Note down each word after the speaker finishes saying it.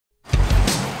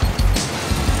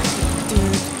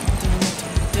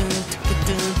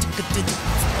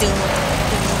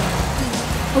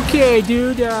Okay,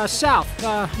 dude, south.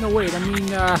 No, wait, I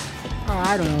mean,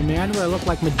 I don't know, man. Do I look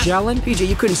like Magellan? PJ,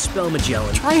 you couldn't spell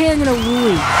Magellan. Try hanging a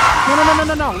Louis.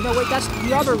 No, wait, that's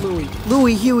the other Louis.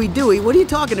 Louis, Huey, Dewey, what are you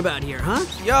talking about here, huh?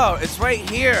 Yo, it's right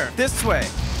here. This way.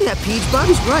 Yeah, Peach,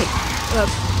 Bobby's right.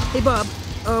 Hey, Bob,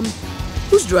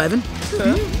 who's driving?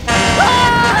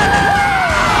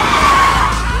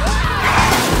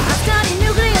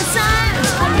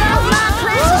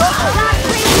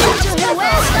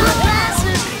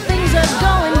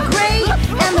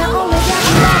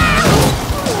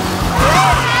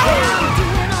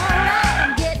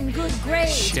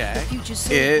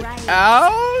 Check it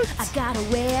out. I gotta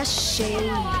wear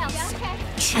shades.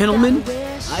 Gentlemen,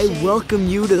 I welcome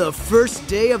you to the first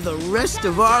day of the rest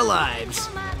of our lives.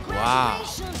 Wow,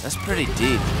 that's pretty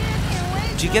deep.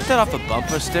 Did you get that off a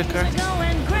bumper sticker?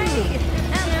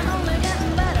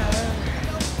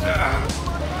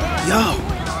 Yo,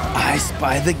 I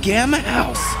spy the Gamma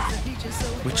House.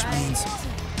 Which means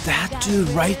that dude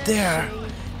right there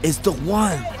is the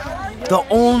one, the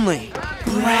only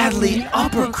Bradley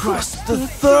Uppercrust the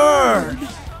Third.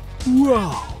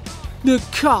 Whoa, the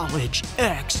College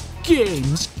X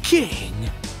Games King.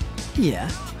 Yeah,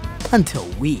 until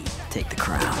we take the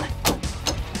crown.